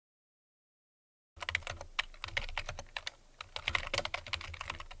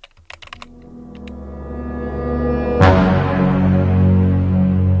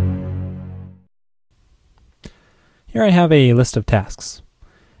Here I have a list of tasks,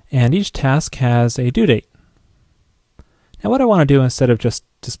 and each task has a due date. Now what I want to do instead of just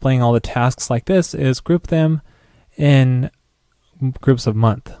displaying all the tasks like this is group them in groups of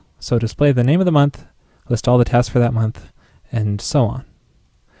month. So display the name of the month, list all the tasks for that month, and so on.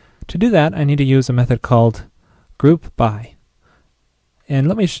 To do that, I need to use a method called group by. And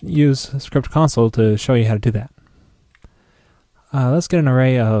let me use Script Console to show you how to do that. Let's get an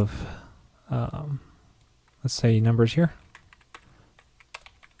array of, let's say, numbers here.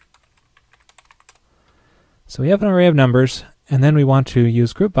 So we have an array of numbers, and then we want to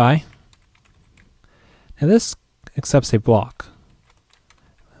use group by. Now this accepts a block,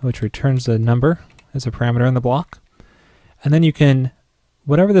 which returns a number as a parameter in the block. And then you can,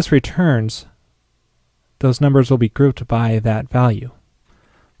 whatever this returns, those numbers will be grouped by that value.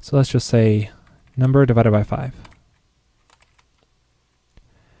 So let's just say number divided by 5.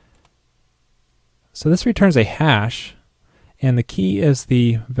 So this returns a hash, and the key is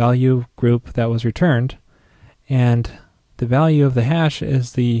the value group that was returned, and the value of the hash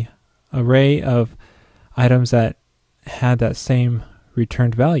is the array of items that had that same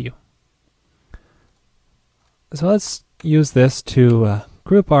returned value. So let's use this to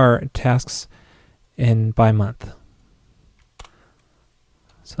group our tasks in by month.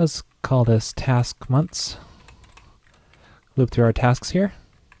 So let's call this task months. Loop through our tasks here.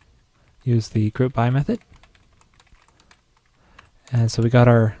 Use the group by method. And so we got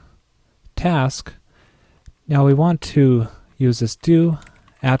our task. Now we want to use this due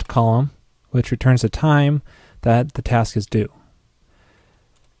at column, which returns the time that the task is due.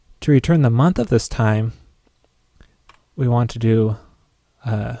 To return the month of this time, we want to do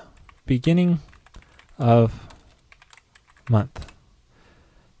beginning of month.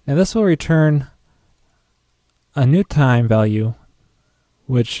 Now this will return a new time value,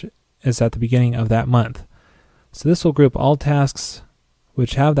 which is at the beginning of that month. So this will group all tasks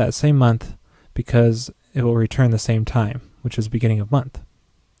which have that same month because it will return the same time, which is beginning of month.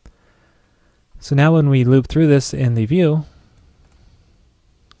 So now when we loop through this in the view,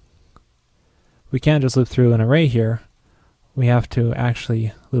 we can't just loop through an array here. We have to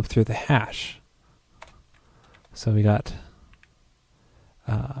actually loop through the hash. So we got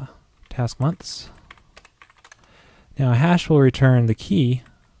task months. Now a hash will return the key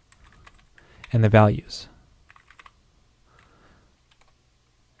and the values.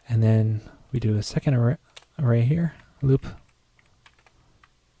 And then we do a second array here, loop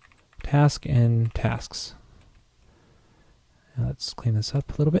task and tasks. Now let's clean this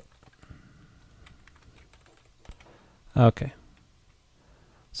up a little bit. Okay.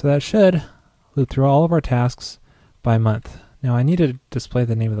 So that should loop through all of our tasks by month. Now I need to display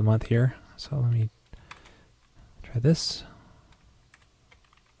the name of the month here, so let me try this.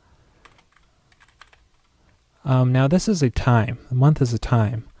 Now this is a time. The month is a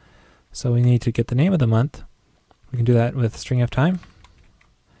time. So we need to get the name of the month. We can do that with string-of-time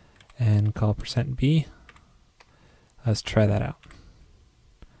and call %b. Let's try that out.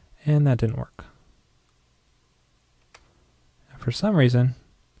 And that didn't work. For some reason,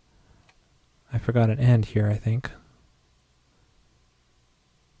 I forgot an end here, I think.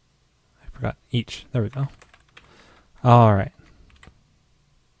 I forgot each. There we go. All right.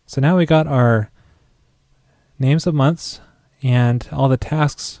 So now we got our names of months and all the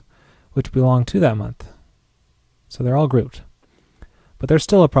tasks which belong to that month. So they're all grouped. But there's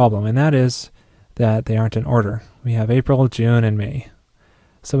still a problem, and that is that they aren't in order. We have April, June, and May.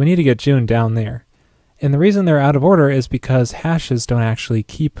 So we need to get June down there. And the reason they're out of order is because hashes don't actually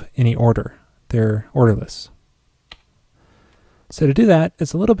keep any order. They're orderless. So to do that,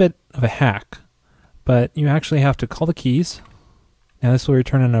 it's a little bit of a hack, but you actually have to call the keys. Now this will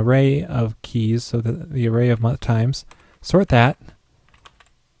return an array of keys, so the array of month times. Sort that,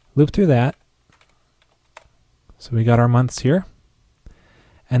 loop through that. So we got our months here.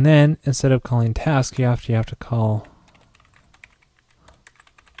 And then instead of calling task, you have to call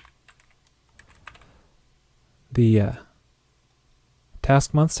the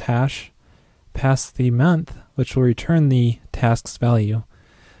task months hash past the month, which will return the task's value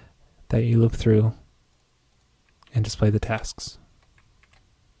that you loop through and display the tasks.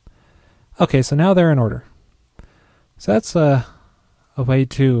 Okay, so now they're in order. So that's a way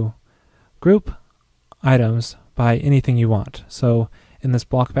to group items by anything you want. So in this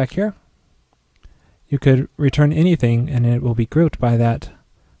block back here, you could return anything and it will be grouped by that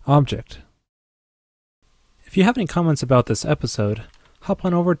object. If you have any comments about this episode, hop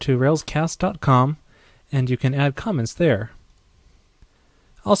on over to railscast.com and you can add comments there.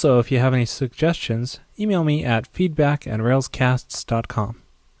 Also, if you have any suggestions, email me at feedback@railscasts.com.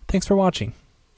 Thanks for watching.